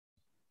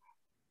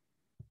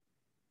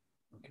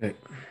Okay.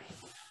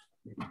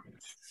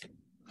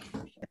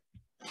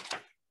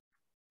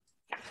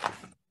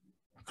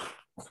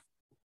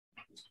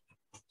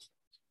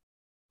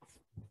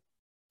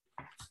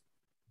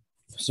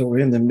 So we're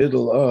in the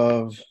middle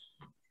of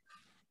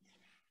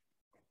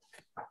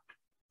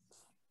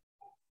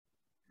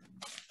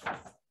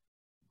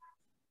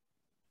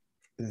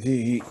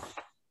the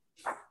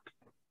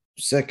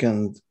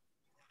second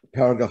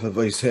paragraph of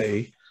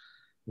Moishe,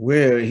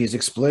 where he's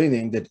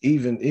explaining that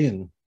even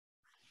in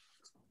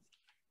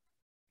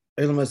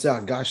Elam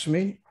Hazeh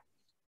Gashmi,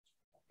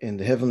 in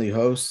the heavenly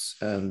hosts,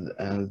 and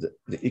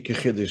the Ikar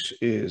Chiddush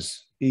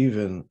is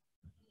even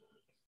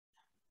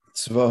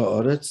Tzva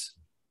Ha'aretz,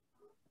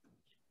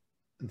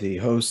 the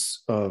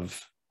hosts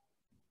of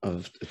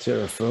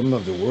terra firma,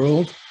 of the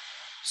world.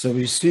 So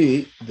we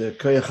see the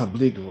Koyach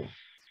HaBligvul.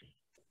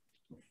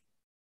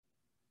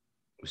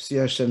 We see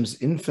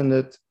Hashem's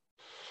infinite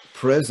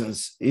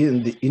presence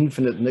in the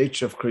infinite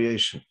nature of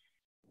creation.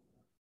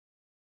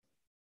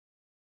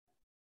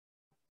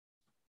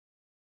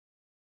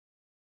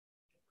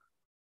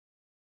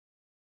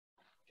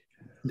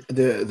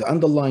 The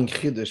underlying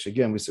chiddush,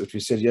 again, which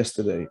we said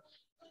yesterday,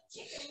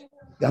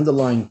 the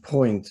underlying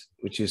point,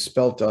 which is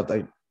spelled out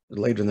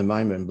later in the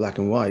Maamre in black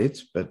and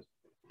white, but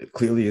it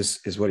clearly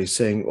is what he's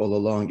saying all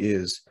along,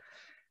 is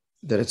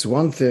that it's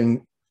one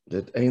thing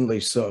that Ein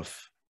Le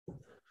Sof.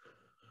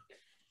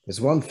 There's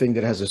one thing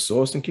that has a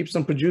source and keeps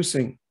on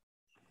producing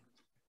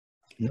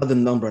another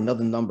number,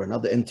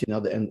 another entity,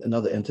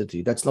 another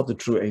entity. That's not the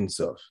true Ein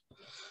Sof.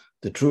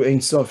 The true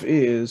Ein Sof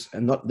is,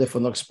 and not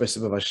therefore not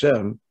expressive of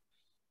Hashem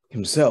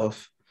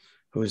himself,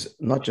 who is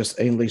not just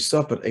Ein Le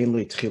Sof, but Ein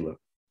Le Tchila.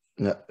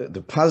 Now,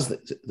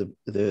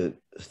 the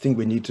thing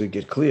we need to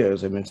get clear,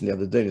 as I mentioned the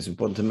other day, and it's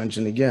important to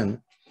mention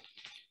again,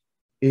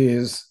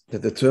 is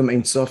that the term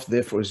Ein Sof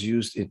therefore is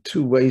used in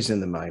two ways in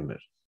the Maamre.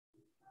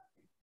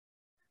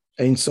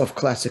 Ein Sof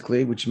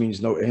classically, which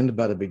means no end,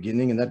 but a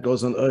beginning, and that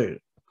goes on Oir.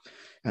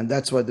 And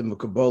that's why the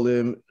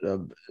Mukabolim,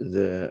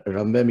 the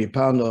Rabbi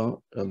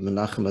Mipano,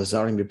 Menachem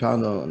Azari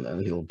Mipano,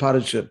 and Hillel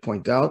Parasha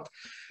point out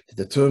that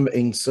the term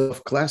Ein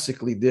Sof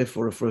classically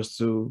therefore refers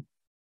to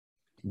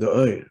the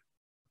Oir.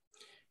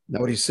 Now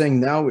what he's saying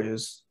now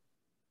is,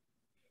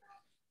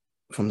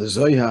 from the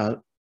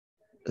Zohar,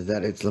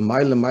 that it's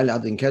L'mayla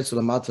adin ketz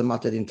L'mata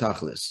mata adin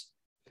tachlis.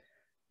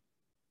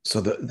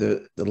 So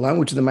the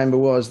language of the Maamre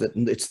was that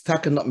it's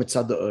taka not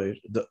mitzad the Oir.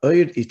 The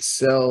Oir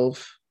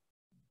itself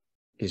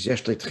is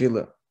yesh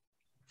le'tchila.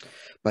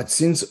 But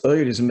since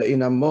Oir is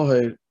me'ina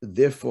moher,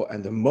 therefore,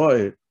 and the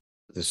moher,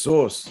 the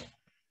source,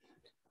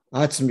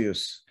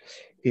 atzmius,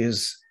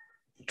 is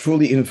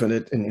truly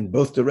infinite and in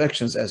both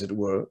directions, as it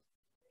were.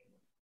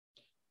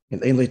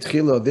 And ein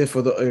le'tchila,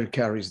 therefore the Oir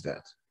carries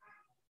that.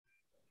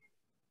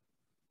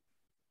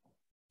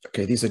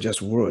 Okay, these are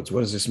just words. What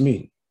does this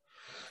mean?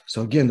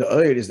 So again, the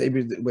Oir is the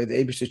way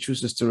the Eibishter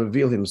chooses to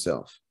reveal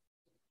himself.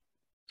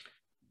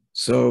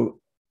 So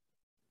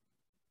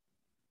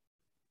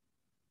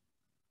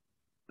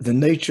the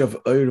nature of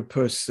Oir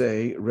per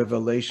se,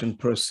 revelation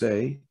per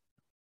se,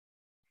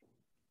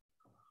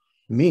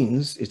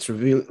 means it's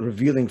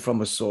revealing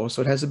from a source,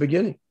 so it has a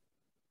beginning.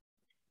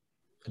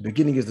 The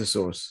beginning is the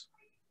source.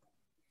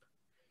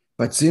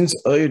 But since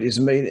Oir is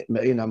Me'in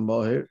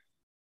HaMoher,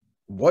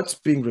 what's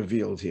being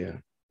revealed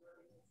here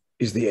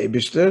is the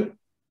Eibishter.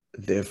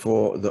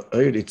 Therefore, the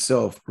Oir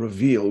itself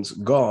reveals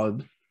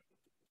God,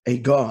 a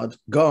God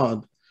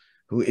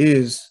who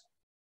is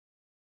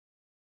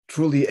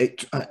truly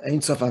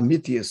Ein Sof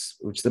Amitius,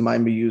 which the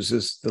Maamre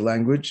uses the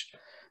language,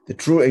 the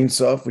true Ein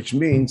Sof, which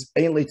means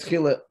Ein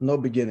Le'tchila, no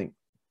beginning.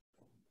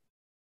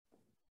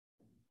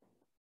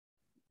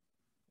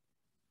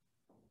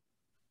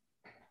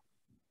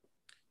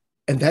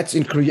 And that's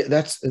in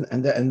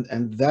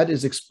and that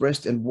is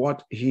expressed in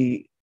what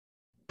he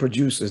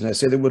produces. And I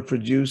say the word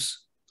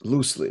produce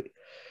loosely,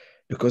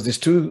 because there's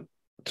two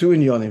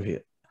in Yonim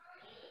here.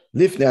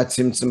 Lifnei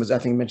Atzimtzum, as I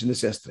think I mentioned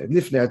this yesterday.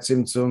 Lifnei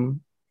Atzimtzum,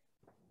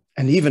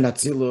 and even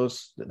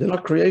Atzilus, they're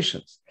not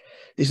creations.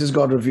 This is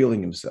God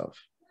revealing himself.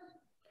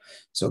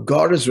 So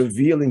God is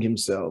revealing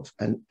himself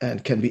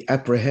and can be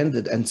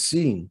apprehended and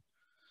seen.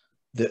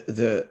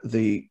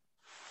 The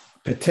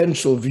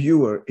potential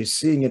viewer is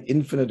seeing an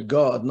infinite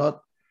God,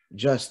 not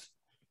just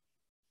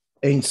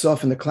Ein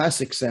Sof in the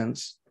classic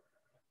sense,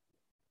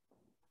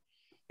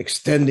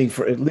 extending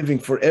for living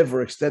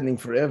forever, extending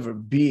forever,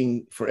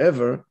 being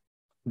forever,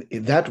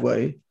 in that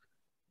way,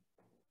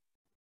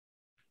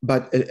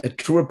 but a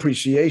true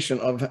appreciation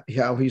of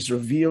how he's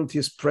revealed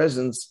his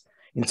presence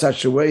in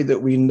such a way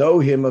that we know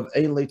him of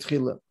Ein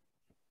Le'tchila.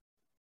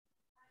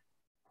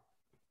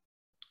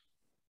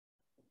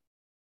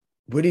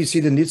 Where do you see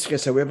the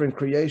nitzches, however, in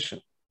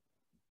creation?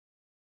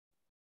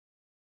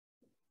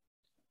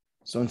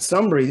 So in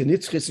summary, the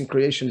nitzches in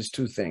creation is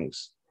two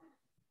things.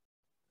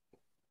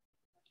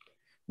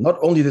 Not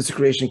only does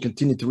creation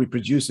continue to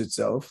reproduce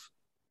itself,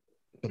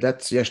 but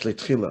that's yesh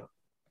le'tchila.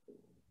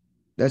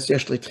 That's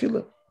yesh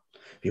le'tchila.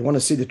 If you want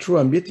to see the true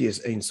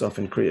amitius Ein Sof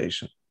in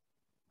creation.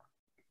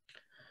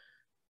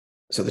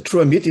 So the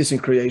true amitius in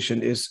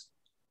creation is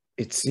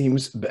it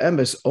seems,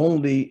 be'emes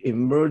only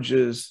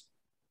emerges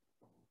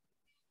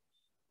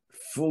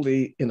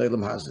fully in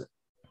Olam Hazeh.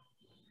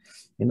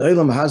 In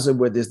Olam Hazeh,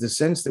 where there's the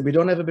sense that we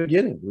don't have a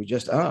beginning, we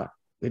just are.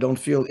 We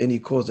don't feel any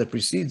cause that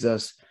precedes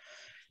us.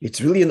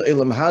 It's really in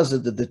Olam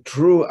Hazeh that the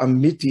true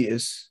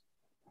amitius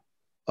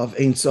of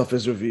Ein Sof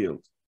is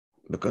revealed,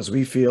 because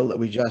we feel that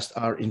we just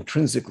are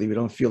intrinsically, we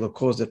don't feel a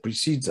cause that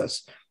precedes us.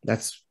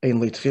 That's Ein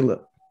L'Tchila.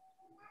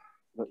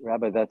 But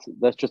Rabbi,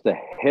 that's just a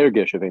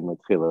hergish of Ein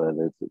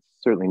L'Tchila. It's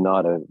certainly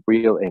not a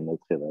real Ein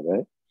L'Tchila,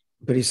 right?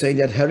 But he's saying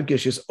that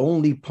hergish is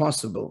only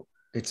possible.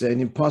 It's an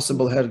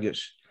impossible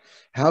hergish.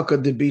 How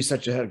could there be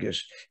such a hergish?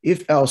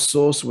 If our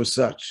source was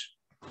such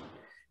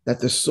that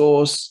the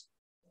source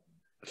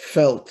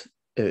felt,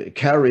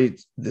 carried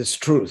this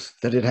truth,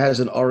 that it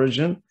has an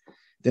origin,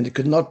 then it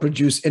could not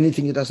produce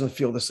anything that doesn't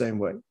feel the same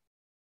way.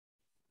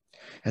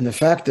 And the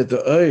fact that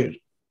the Oir,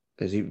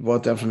 as he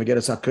brought down from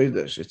Megillas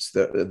HaKodesh, it's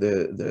the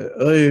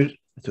Oir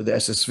to the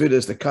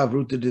Esesviris, the Kav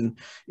rooted in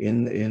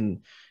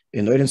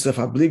Oir and Sef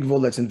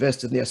HaBligvol that's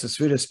invested in the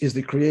Esesviris, is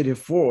the creative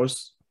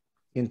force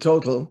in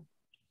total.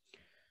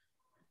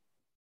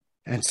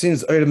 And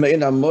since Oir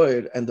Me'in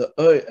HaMoir and the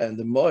Oir and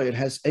the Moir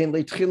has Ein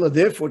L'Tchila,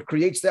 therefore it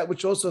creates that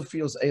which also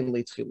feels Ein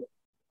L'Tchila.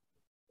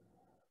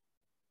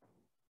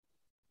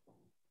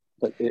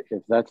 But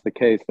if that's the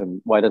case,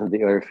 then why doesn't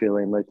the Oir feel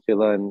Ein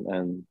L'Tchila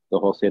and the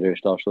whole Seder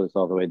Ishtalshalis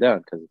all the way down?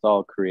 Because it's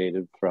all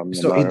created from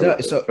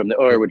the from the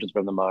Oir, which is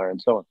from the Mar, and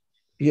so on.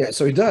 Yeah,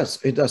 so it does.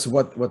 It does.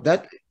 What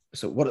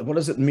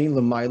does it mean?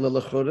 L'mayla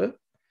l'chora,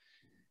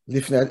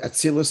 lifnei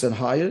atzilus and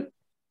higher.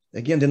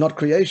 Again, they're not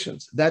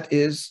creations. That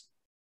is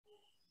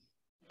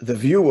the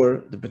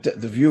viewer.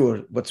 The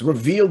viewer. What's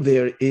revealed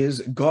there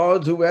is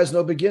God who has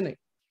no beginning.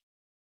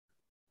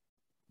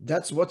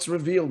 That's what's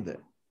revealed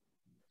there.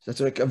 So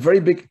that's like a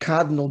very big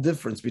cardinal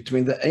difference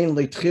between the Ein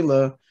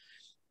L'Tchila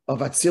of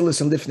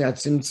Atzilus and Lifnei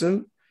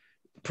Atzimtzum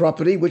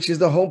property, which is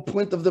the whole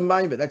point of the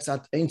Maimon. That's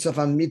not Ein Sof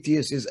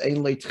Amitius is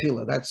Ein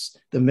L'Tchila. That's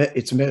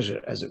its measure,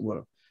 as it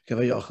were.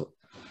 So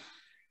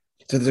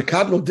there's a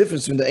cardinal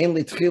difference between the Ein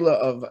L'Tchila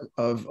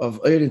of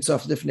Ein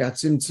Sof Lifnei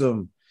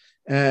Atzimtzum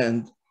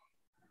and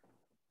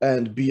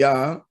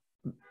Biyah.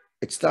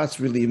 It starts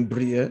really in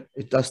Bria.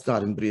 It does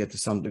start in Bria to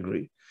some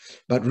degree,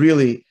 but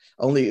really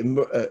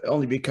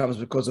only becomes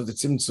because of the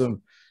tzimtzum,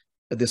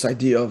 this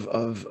idea of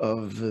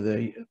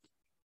the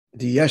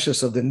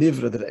yeshus of the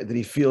nivra that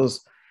he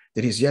feels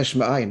that he's yesh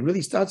ma'ayin.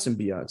 Really starts in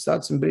Biyah. It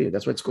starts in Bria.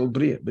 That's why it's called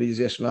Bria. Bria is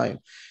yesh ma'ayin.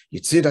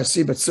 Yitzir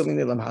hasi but still in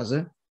Olam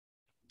Hazeh.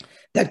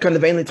 That kind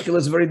of Ein L'Tchila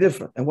is very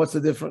different. And what's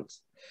the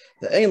difference?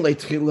 The Ein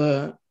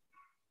L'Tchila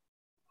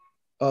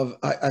of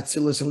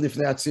Atzilus and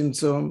Lifnei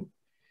Atzimtzum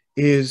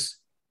is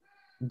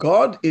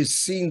God is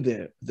seen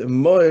there. The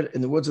Moir,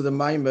 in the words of the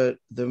Maimer,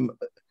 the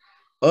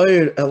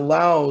Oir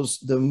allows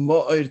the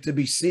Moir to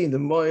be seen. The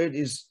Moir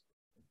is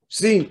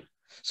seen.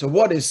 So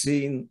what is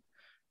seen?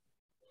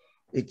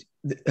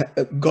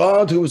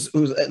 God who's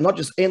not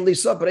just Ein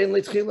L'Sof, but Ein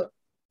L'Tchila.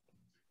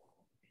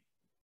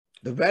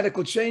 The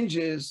radical change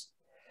is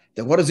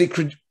that what does he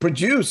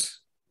produce?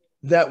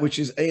 That which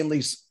is Ein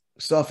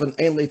L'Sof and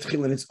Ein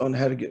L'Tchila in its own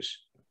hergish.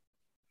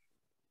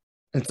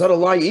 And it's not a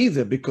lie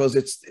either, because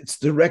it's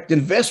direct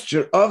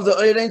investure of the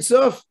Oir Ein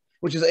Sof,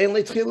 which is Ein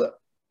L'Tchila.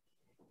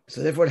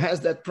 So therefore it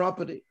has that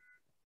property.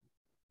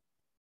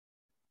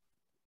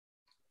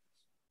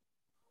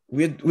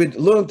 We'd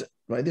learned,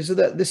 right? This is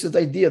the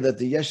idea that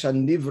the Yesh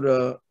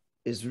HaNivra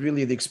is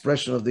really the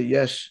expression of the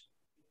Yesh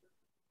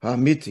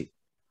HaMiti.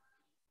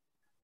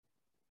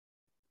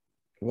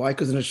 Why?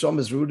 Because the neshama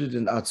is rooted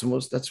in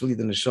Atzmos. That's really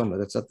the neshama.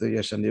 That's not the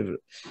Yesh HaNivra.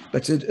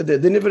 But the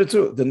Nivra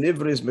too. The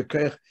Nivra is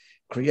Mekoich.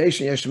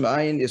 Creation, Yesh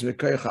Ma'ayin, is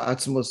Mekoich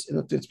HaAtzmos. It's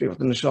not to speak about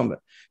the neshama.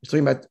 It's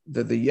talking about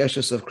the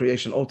Yeshus of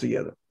creation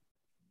altogether.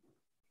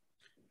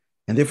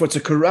 And therefore it's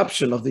a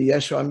corruption of the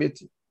Yesh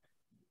HaMiti.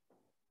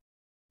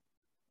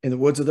 In the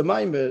words of the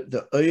Maimer,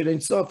 the Oir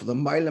Ein Sof, the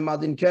Ma'ile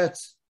Madin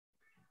Ketz,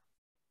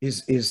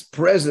 is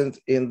present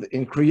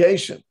in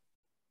creation.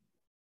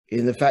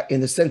 In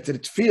the sense that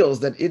it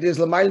feels that it is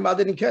L'Ma'ile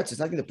Madin Ketz. It's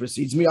nothing that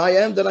precedes me. I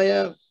am that I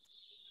am.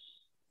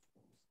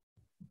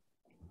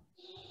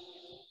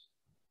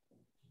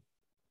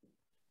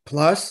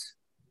 Plus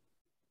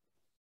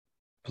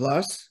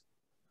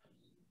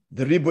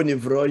the Ribun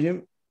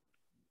Nivroyim,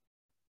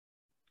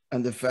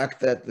 and the fact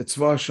that the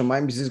Tzvar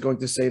Shamayim is going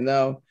to say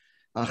now,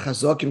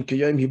 Achazokim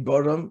Kiyom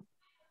Hiboram,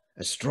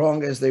 as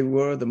strong as they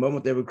were the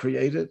moment they were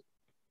created.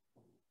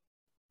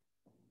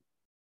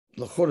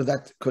 L'chora,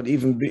 that could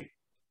even be.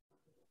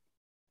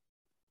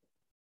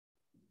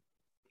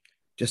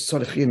 Just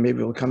Tzarechim,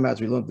 maybe will come out.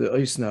 We learned the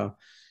Ois now.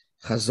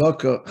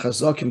 Chazokim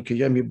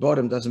Kiyom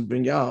Hiboram doesn't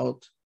bring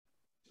out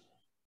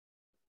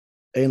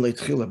Ein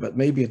L'Tchila, but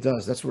maybe it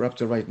does. That's what we're up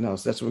to right now.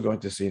 So that's what we're going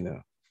to see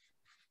now.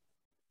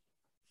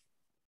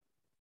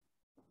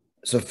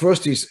 So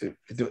first he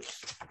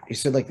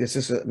said like this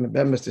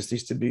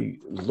needs to be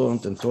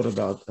learned and thought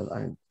about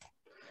and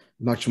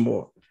much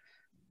more.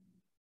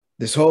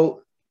 This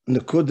whole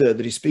Nakuda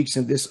that he speaks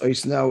in this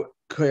is now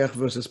Koyach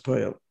versus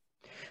Poel.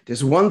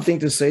 There's one thing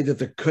to say that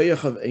the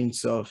Koyach of Ein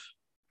Sof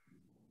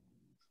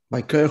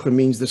by koyach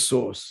means the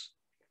source.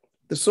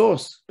 The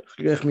source,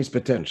 koyach means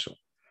potential.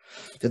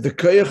 That the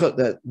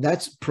koyach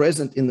that's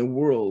present in the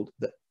world,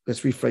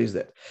 let's rephrase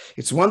that.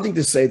 It's one thing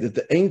to say that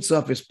the Ein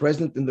Sof is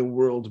present in the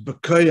world,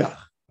 b'koyach,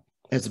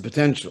 as a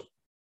potential.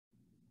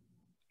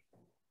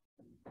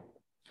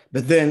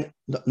 But then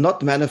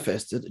not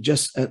manifested,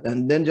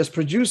 and then just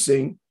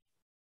producing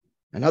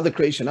another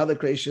creation,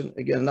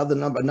 again, another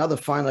number, another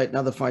finite,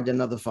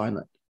 another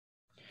finite.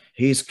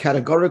 He's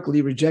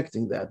categorically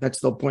rejecting that. That's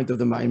the point of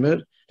the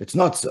Maimer. It's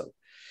not so.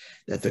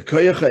 That the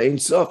Koyach Ein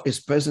Sof is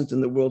present in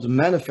the world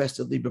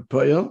manifestedly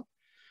b'poyel.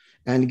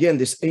 And again,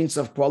 this Ein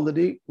Sof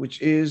quality,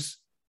 which is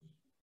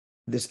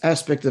this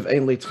aspect of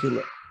Ein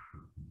Leitchila,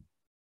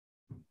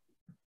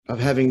 of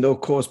having no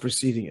cause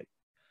preceding it.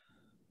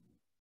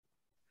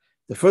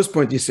 The first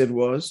point he said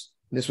was,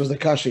 this was the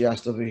kasha he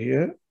asked over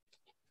here,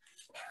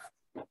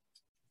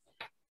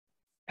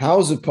 how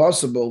is it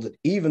possible that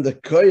even the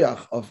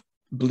koyach of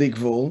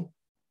Bligvul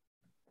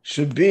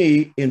should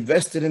be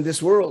invested in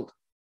this world?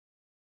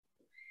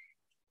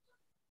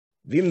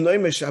 If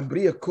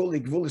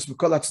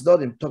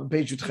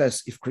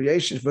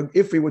creation,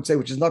 if we would say,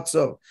 which is not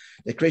so,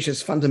 that creation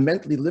is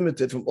fundamentally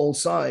limited from all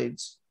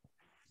sides,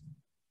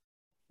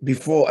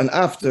 before and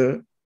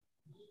after,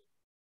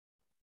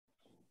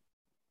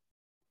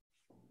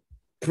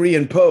 pre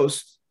and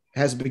post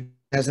has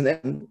an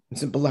end in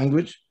simple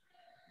language,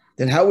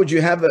 then how would you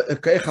have a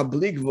koyach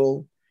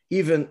bligvul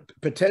even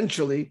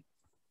potentially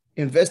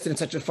invested in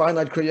such a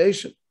finite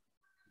creation?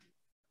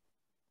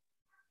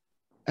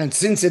 And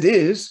since it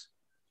is,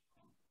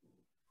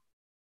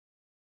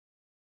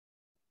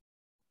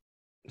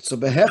 so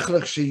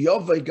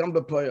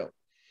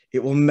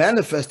it will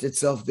manifest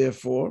itself,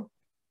 therefore,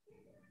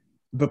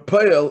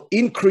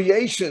 in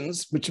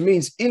creations, which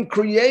means in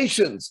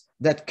creations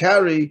that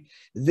carry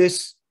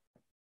this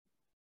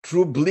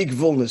true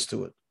bligvulness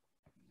to it.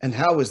 And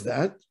how is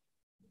that?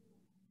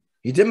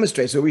 He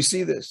demonstrates, so we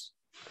see this.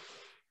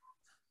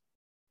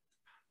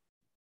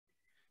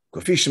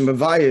 That's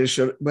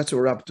what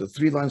we're up to.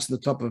 3 lines on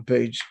the top of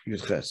page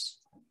Yudches.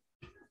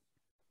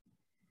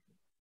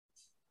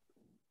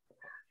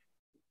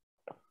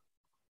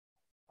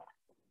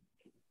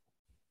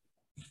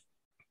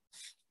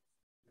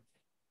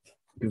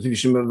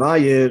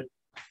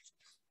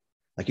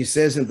 Like he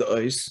says in the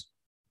Ois,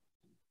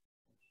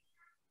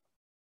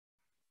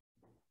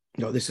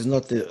 no, this is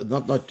not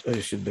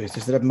should be. This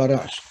is Rabbi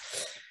Marash.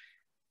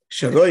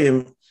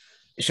 Sharoyim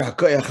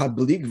shakoyach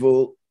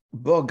habligvul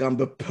bogam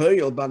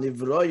bepoyel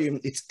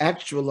banivroyim. It's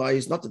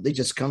actualized. Not that they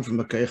just come from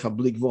a koyach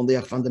habligvul. They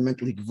are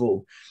fundamentally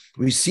gvul.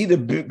 We see the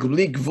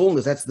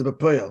bligvulness. That's the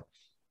bepoyel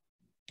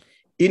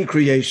in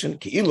creation.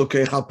 Ki'ilu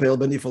koyach hapel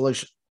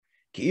benifalosh.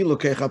 Ki'ilu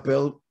koyach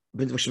hapel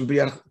benifalosh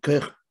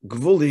koyach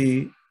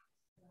gvuli.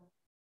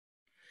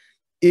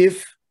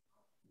 If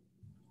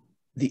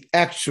the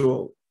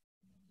actual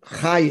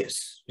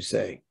chayis, you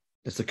say,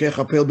 that's the koyach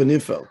hapel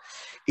benifel.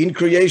 In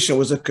creation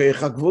was a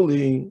koyach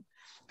gvuli,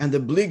 and the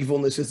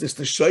bligvulness is this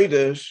the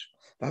shoydesh.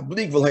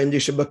 Bligvul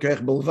haindisha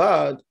b'koyach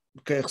belvad,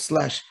 koyach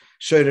slash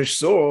shoydesh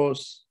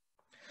source.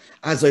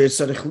 As I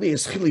said,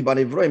 chili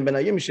banivroim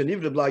benayim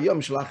shenivre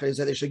b'layom shalachar,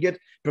 that they should get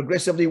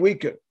progressively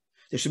weaker.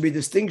 There should be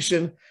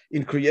distinction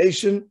in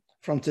creation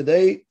from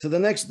today to the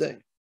next day.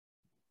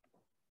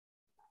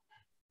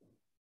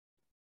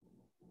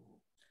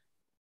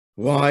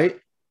 Why?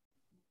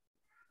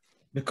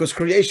 Because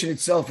creation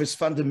itself is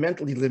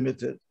fundamentally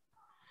limited.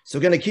 So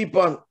we're going to keep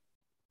on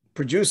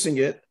producing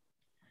it,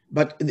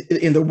 but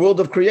in the world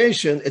of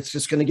creation, it's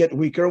just going to get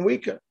weaker and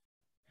weaker.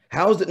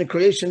 How is it in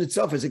creation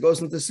itself? As it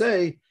goes on to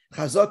say,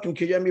 Chazakim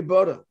kiyemi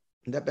bora.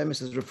 And that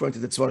premise is referring to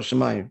the Tzvar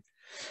Shemayim.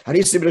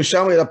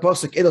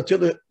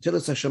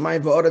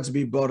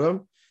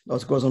 No,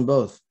 it goes on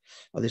both.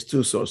 Oh, there's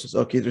 2 sources.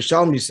 Okay, the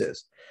Shalmi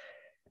says,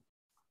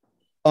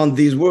 on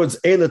these words,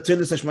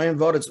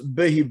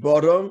 behi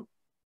bottom.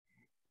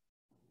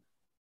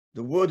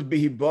 The word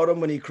behi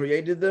bottom, when he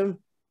created them,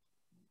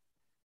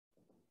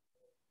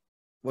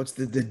 what's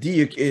the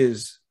diuk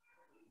is,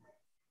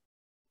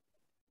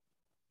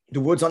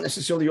 the words aren't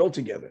necessarily all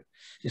together.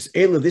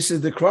 This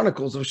is the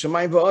chronicles of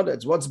Shemayim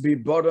v'Aretz. What's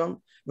behi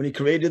bottom when he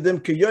created them?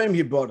 Kiyom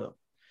hi bottom,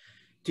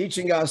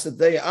 teaching us that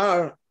they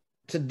are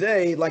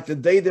today like the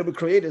day they were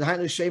created.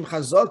 Hainu shem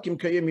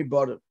chazakim kiyom hi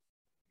bottom.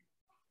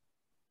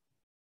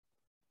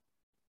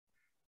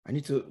 I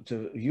need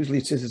to usually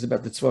it says it's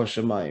about the Tzvar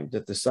Shemayim,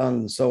 that the sun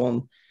and so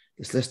on,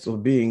 the celestial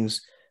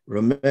beings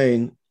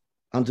remain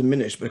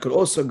undiminished. But it could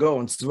also go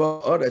on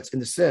Tzvar Aretz in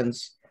the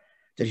sense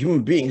that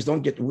human beings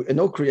don't get,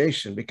 no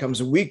creation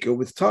becomes weaker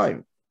with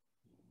time.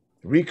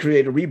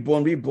 Recreated,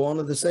 reborn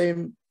are the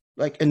same,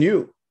 like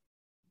anew.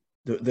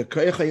 The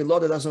Koyach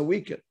HaYilodah doesn't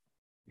weaken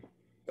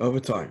over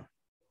time.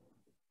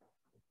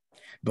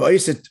 But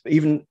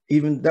even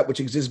that which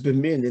exists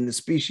b'min in the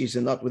species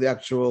and not with the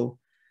actual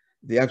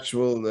beish,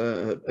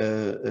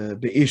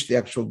 the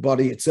actual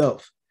body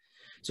itself.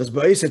 So it's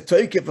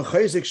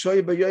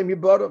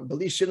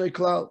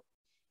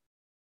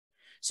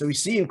so we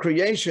see in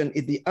creation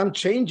the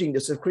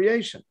unchangingness of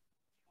creation.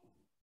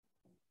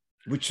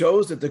 which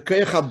shows that the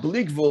Koyach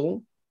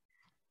HaBligvul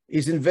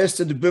is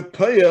invested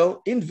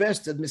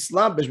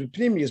mislabesh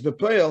b'pnimius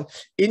b'poel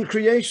in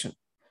creation.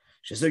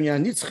 So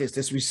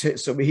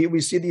here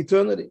we see the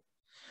eternity.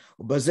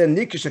 It's not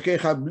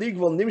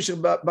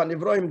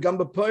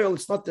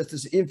that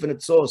this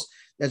infinite source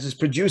that is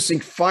producing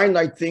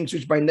finite things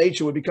which by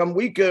nature will become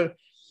weaker.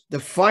 The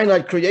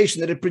finite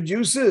creation that it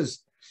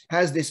produces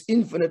has this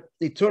infinite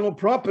eternal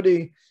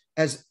property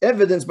as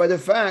evidenced by the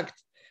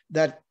fact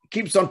that it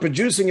keeps on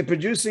producing and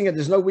producing and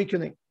there's no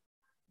weakening.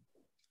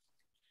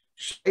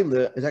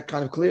 Is that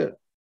kind of clear?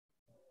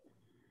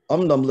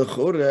 You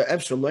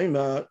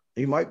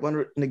might want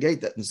to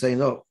negate that and say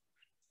no.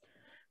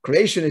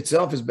 Creation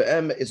itself is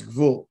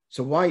gvul.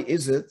 So why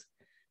is it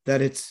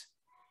that it's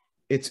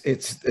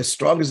as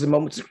strong as the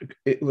moment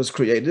it was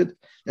created?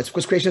 That's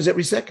because creation is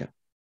every second.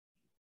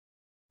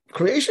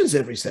 Creation is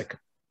every second.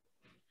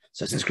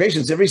 So since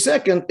creation is every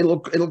second,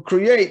 it'll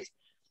create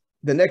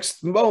the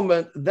next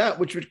moment that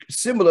which would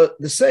similar,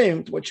 the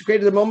same to what you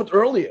created a moment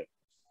earlier.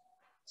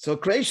 So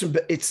creation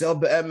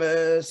itself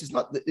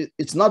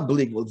it's not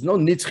believable. There's no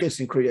nitzchis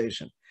in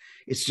creation.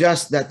 It's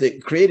just that the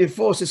creative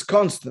force is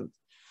constant.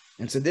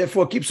 And so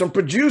therefore it keeps on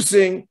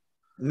producing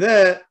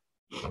the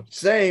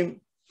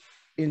same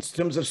in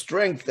terms of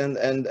strength and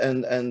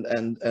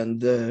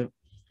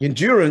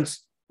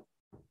endurance,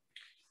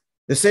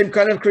 the same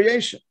kind of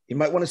creation. You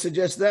might want to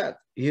suggest that.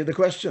 You hear the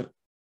question?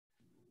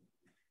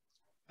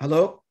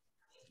 Hello?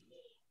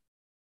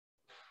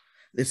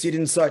 They see it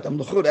inside. The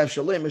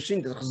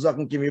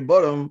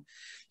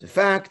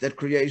fact that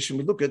creation,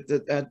 we look at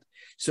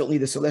certainly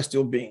the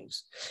celestial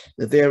beings,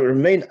 that they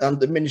remain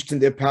undiminished in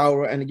their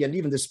power, and again,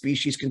 even the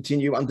species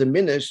continue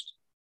undiminished.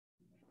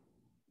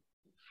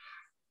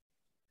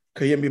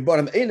 The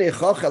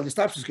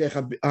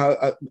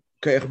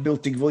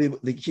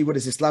keyword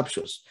is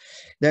islapshus.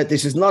 That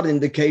this is not an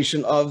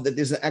indication of that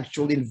there's an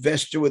actual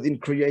investor within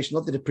creation,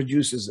 not that it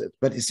produces it,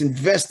 but it's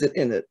invested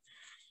in it.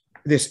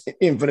 This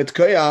infinite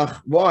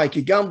koyach. Why?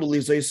 Even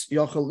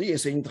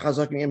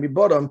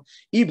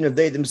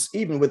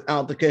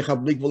without the koyach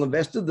HaBligvul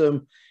invested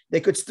them, they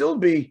could still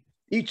be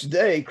each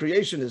day.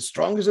 Creation as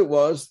strong as it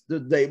was the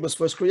day it was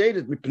first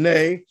created.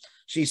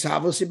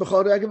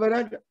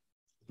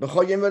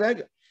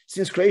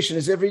 Since creation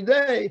is every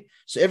day,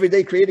 so every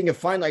day creating a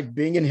finite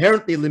being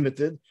inherently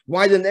limited.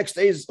 Why the next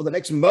day or the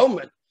next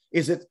moment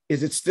is it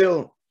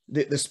still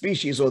the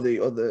species or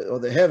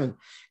the heaven?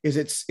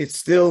 It's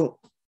still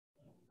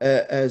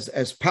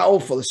as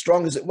powerful, as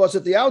strong as it was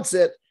at the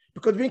outset,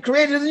 because being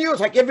created in you, it's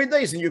like every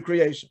day is a new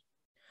creation.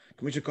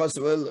 Is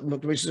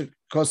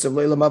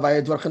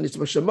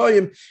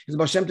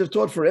Hashem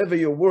taught forever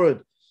your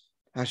word.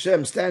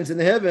 Hashem stands in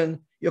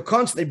heaven, you're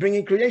constantly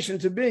bringing creation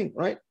into being,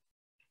 right?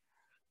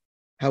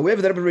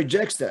 However, the Rabbi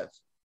rejects that.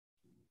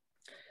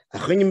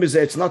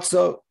 It's not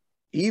so.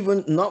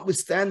 Even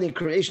notwithstanding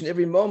creation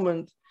every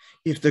moment,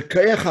 if the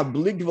Koyach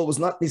HaBligvul was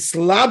not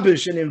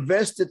mislabesh and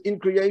invested in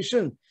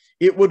creation,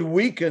 it would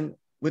weaken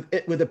with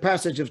the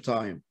passage of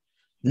time,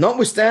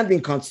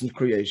 notwithstanding constant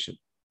creation.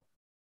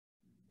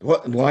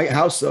 Why?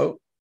 How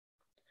so?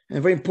 And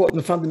a very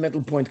important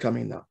fundamental point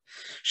coming now.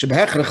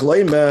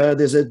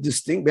 There's a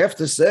distinct, we have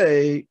to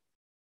say,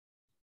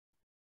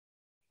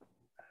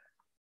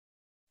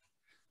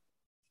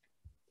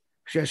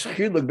 even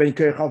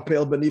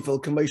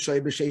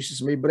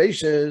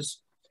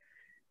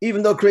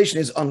though creation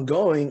is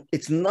ongoing,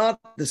 it's not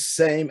the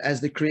same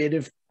as the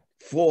creative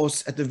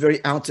force at the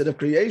very outset of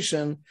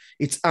creation.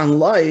 It's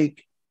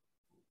unlike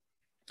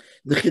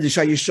the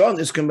Chiddush HaYishon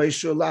is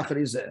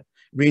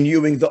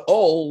renewing the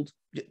old,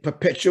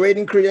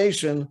 perpetuating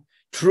creation,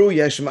 true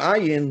Yesh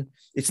Ma'ayin.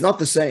 It's not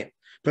the same.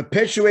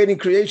 Perpetuating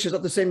creation is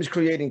not the same as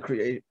creating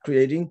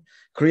creation,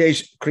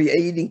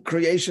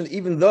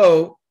 even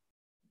though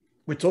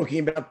we're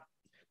talking about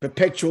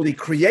perpetually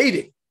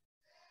creating.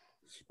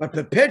 But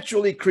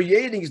perpetually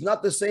creating is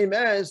not the same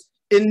as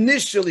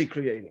initially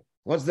creating.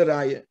 What's the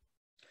raya?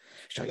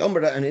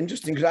 An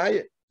interesting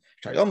raya.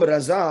 Shayomer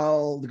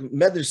Razal, the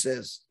Medrash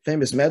says,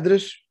 famous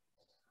Medrash,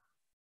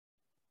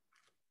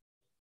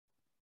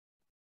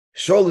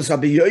 Sholis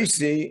Rabbi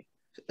Yossi,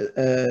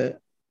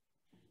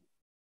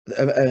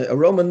 a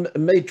Roman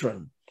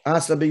matron,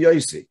 asked Rabbi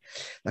Yossi,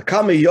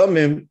 Kama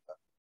Yomim,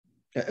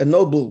 a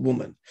noble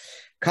woman,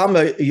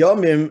 Kama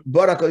Yomim,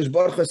 Barakah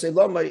Baruch say,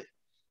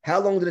 how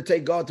long did it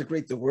take God to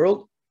create the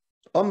world?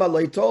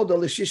 Amalei told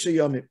her, 6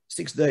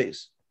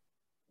 days.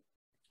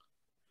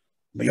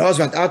 He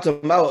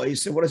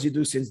said, what does he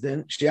do since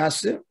then? She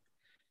asked him,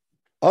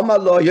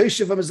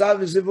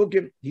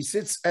 he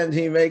sits and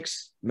he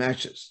makes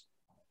matches.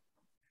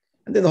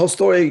 And then the whole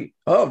story,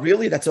 oh,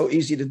 really? That's so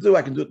easy to do.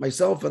 I can do it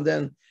myself. And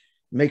then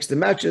makes the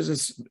matches.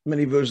 There's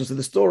many versions of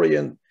the story.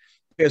 And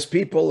there's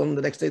people, and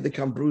the next day they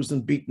come bruised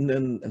and beaten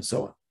and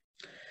so on.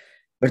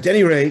 But at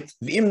any rate,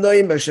 if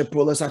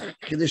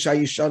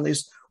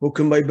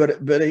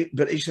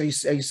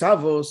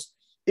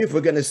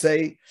we're going to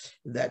say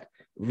that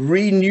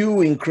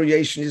renewing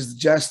creation is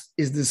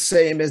the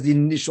same as the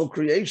initial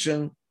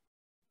creation,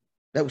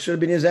 that should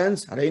have been his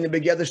answer.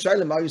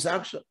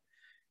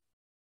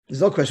 There's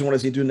no question, what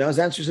does he do now? His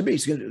answer should be,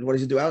 what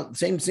does he do out?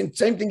 Same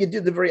thing he did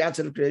at the very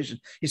outset of creation.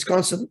 He's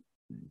constantly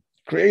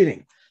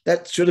creating.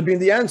 That should have been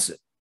the answer.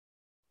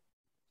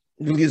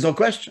 There's no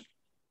question.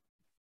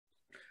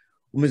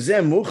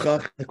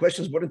 The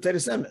question is what in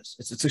Teres Emes.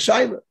 It's a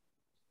shayla.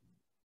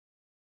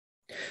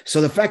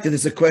 So the fact that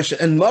it's a question,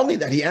 and only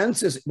that he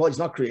answers, well, he's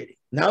not creating.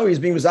 Now he's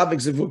being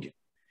Mizavik Zevugin.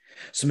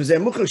 So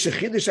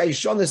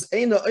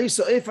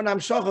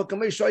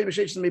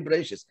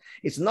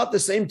it's not the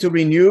same to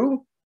renew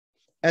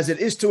as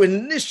it is to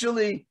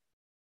initially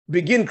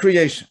begin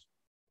creation.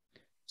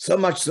 So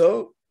much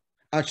so,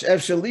 he's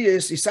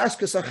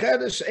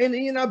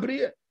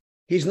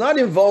not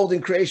involved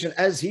in creation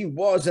as he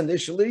was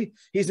initially.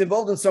 He's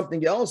involved in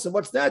something else. And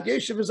what's that? He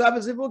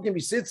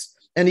sits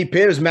and he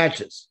pairs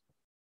matches.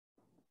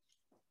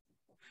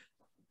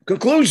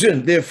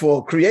 Conclusion,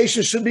 therefore,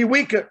 creation should be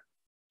weaker.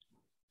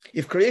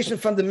 If creation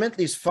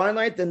fundamentally is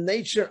finite, the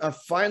nature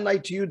of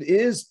finitude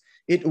is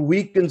it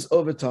weakens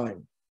over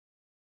time.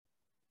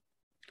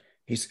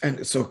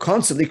 And so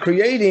constantly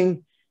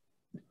creating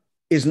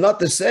is not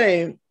the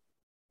same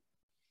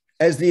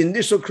as the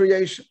initial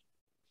creation.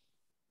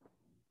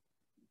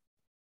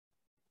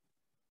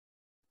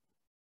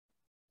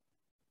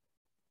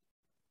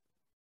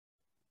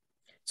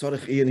 Sorry,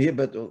 Ian here,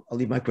 but I'll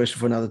leave my question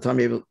for another time.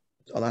 Maybe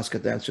I'll ask her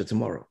to answer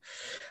tomorrow.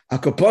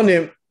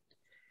 Akoponim.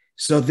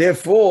 So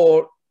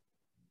therefore,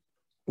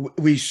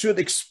 we should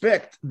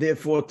expect,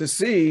 therefore, to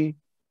see,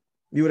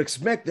 you would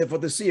expect, therefore,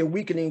 to see a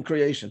weakening in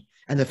creation.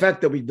 And the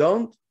fact that we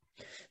don't,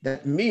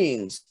 that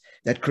means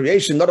that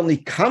creation not only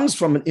comes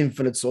from an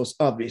infinite source,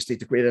 obviously,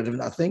 to create out of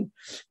nothing,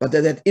 but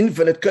that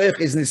infinite koach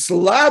is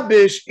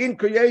nislabish in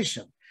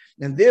creation.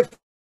 And therefore,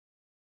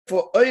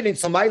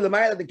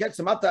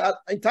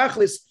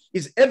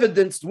 is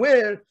evidenced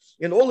where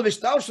in all of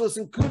Ishtaushalas,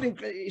 including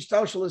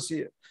Ishtaushalas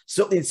here,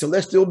 certainly in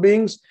celestial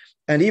beings,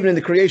 and even in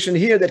the creation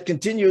here that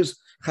continues,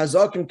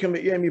 Chazakim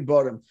K'me'yem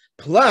Yibarim.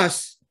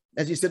 Plus,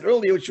 as you said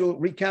earlier, which we'll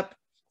recap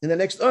in the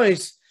next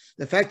ois,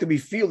 the fact that we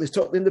feel is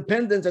total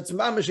independence, that's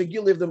mamash a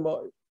gili of the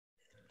Moed.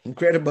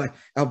 Incredible.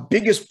 Our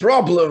biggest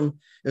problem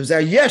is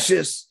our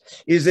yeshus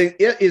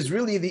is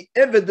really the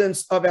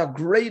evidence of the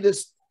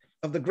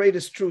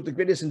greatest truth, the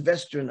greatest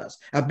investor in us,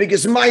 our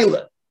biggest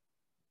miler.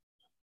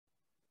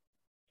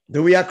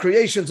 That we are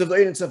creations of the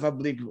Ein Sof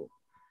Habligvul.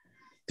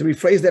 To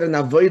rephrase that in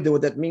Avodah,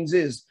 what that means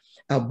is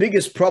our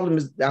biggest problem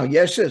is our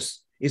yeshus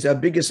is our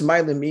biggest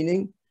miler,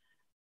 meaning,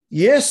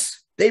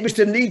 yes, the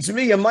Eibishter needs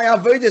me, and my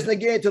Avodah is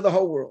negated to the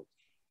whole world.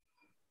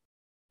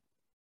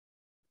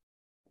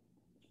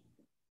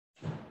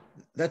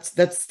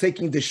 That's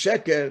taking the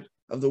sheker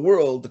of the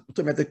world,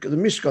 the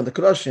Mishkan, the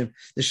Kroshim,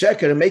 the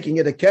sheker, and making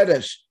it a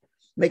keresh,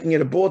 making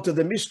it a board to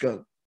the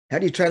Mishkan. How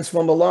do you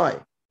transform a lie?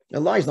 A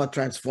lie is not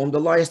transformed. A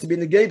lie has to be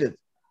negated.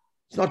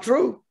 It's not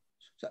true.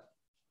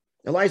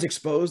 A lie is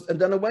exposed and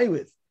done away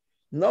with.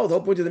 No, the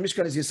whole point of the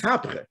Mishkan is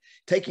Yishapche,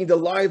 taking the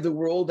lie of the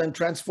world and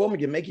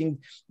transforming it, making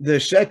the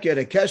sheker,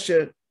 a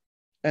kesher,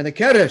 and a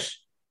keresh.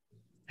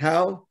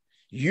 How?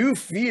 You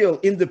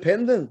feel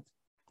independent.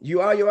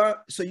 You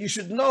are. So you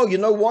should know. You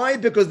know why?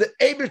 Because the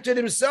Eibishter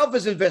himself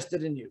is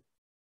invested in you.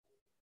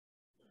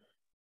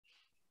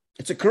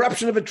 It's a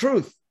corruption of a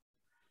truth.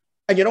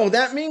 And you know what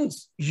that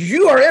means?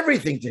 You are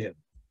everything to him.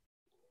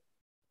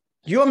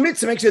 Your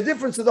mitzvah makes a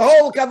difference to the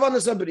whole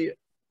Kavanas Abriya.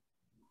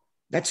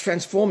 That's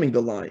transforming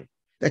the lie.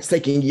 That's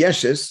taking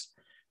yeshus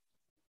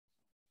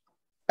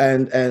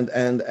and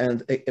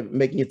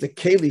making it the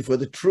keli for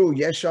the true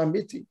yesh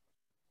amiti.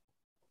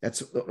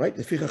 That's right.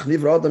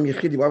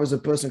 Why was a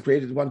person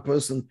created one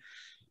person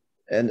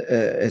and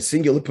a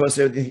singular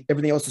person?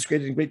 Everything else is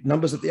created in great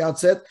numbers at the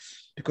outset.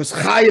 Because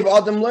chayiv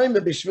adam loime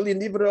b'shvili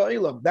nivra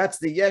olam. That's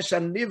the yesh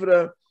and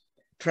nivra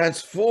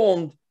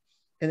transformed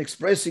in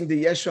expressing the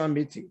yesh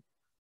amiti.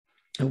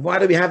 And why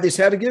do we have this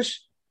hergish?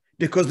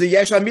 Because the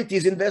yesh amiti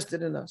is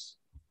invested in us.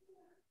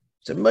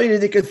 It's a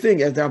meidic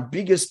thing. As our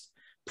biggest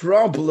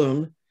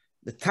problem,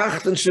 the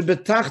tachten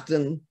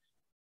shebetachten,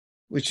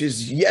 which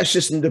is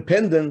yesh's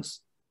independence,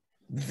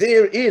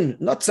 therein,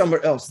 not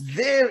somewhere else,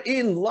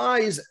 therein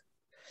lies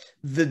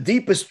the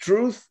deepest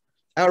truth,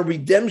 our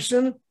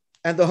redemption,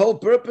 and the whole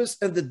purpose,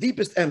 and the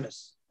deepest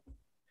emes.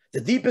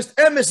 The deepest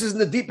emes is in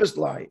the deepest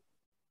lie.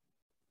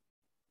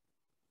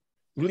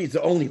 Really, it's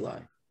the only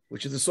lie,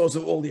 which is the source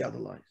of all the other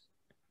lies.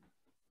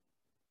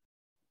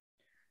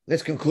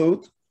 Let's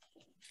conclude.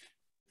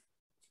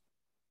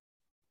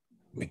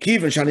 And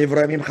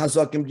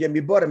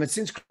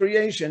since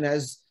creation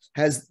has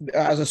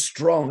a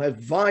strong, as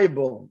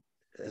viable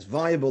as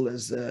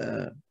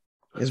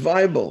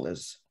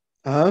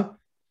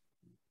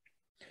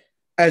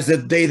the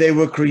day they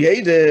were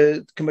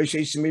created, the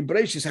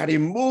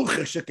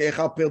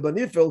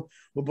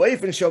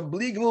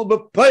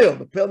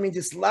pearl means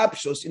it's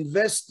lapsos,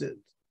 invested,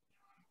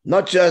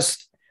 not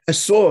just a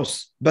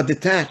source, but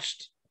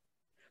detached,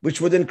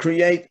 which would then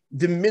create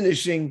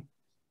diminishing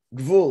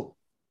gvul.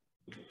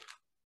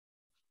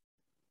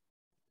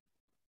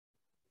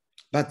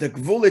 But the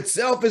gvul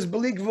itself is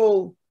bli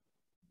gvul.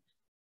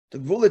 The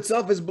gvul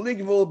itself is bli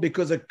gvul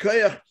because a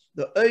koyach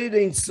The Eid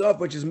Ein Sof,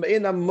 which is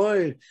Mein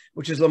Amoir,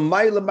 which is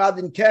Lamai Lamad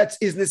in Katz,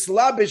 is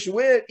Nislabish,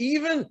 where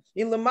even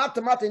in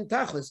Lamata Mata in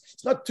Tachlis,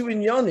 it's not two in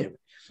Yonim.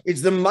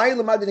 It's the Mai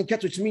Lamad in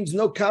Katz, which means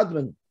no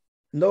Kadman,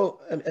 no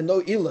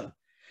Ila.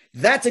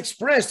 That's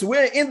expressed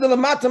where in the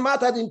Lamata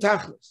Mata in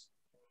Tachlis.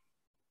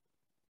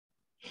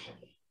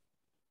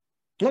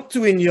 Not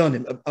two in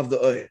Yonim of the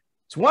Eid.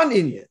 It's one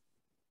Inyan.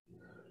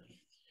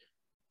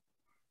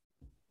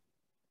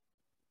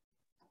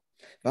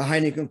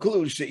 V'haini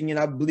concludes she'inyan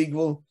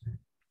ha-bligvul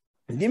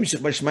nimshich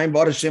b'shmayim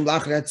b'aras shem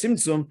la'achrat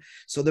tzimtzum.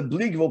 So the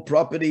bligvul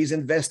property is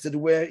invested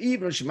where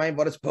even shmayim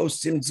b'aras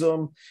post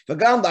tzimtzum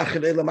v'gam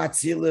la'achrei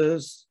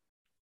l'matzilas,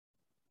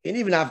 and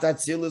even after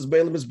tzilas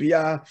b'elam is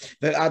biyah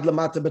v'ad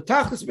l'mata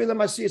b'tachlis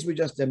b'elam asiyas, we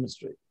just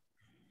demonstrate.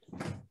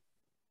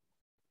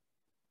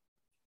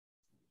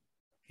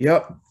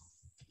 Yep.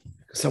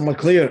 Somewhat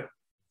clear.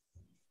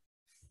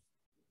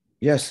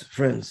 Yes,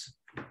 friends.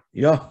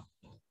 Yeah.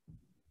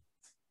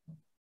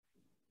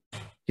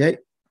 Okay.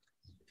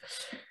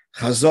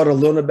 Chazara,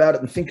 learn about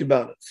it and think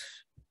about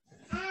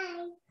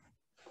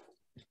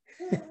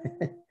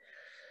it.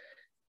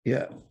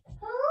 Yeah.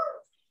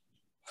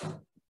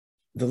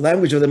 The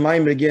language of the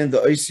Maimon, again, the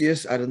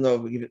Oisius, I don't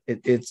know,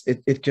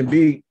 it can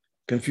be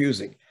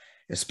confusing,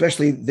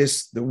 especially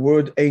the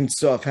word Ein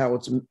Sof, how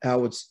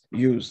it's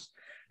used.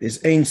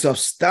 There's Ein Sof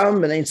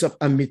Stam and Ein Sof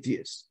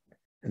Amitius.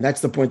 And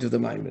that's the point of the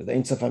Maimon, the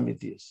Ein Sof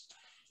Amitius.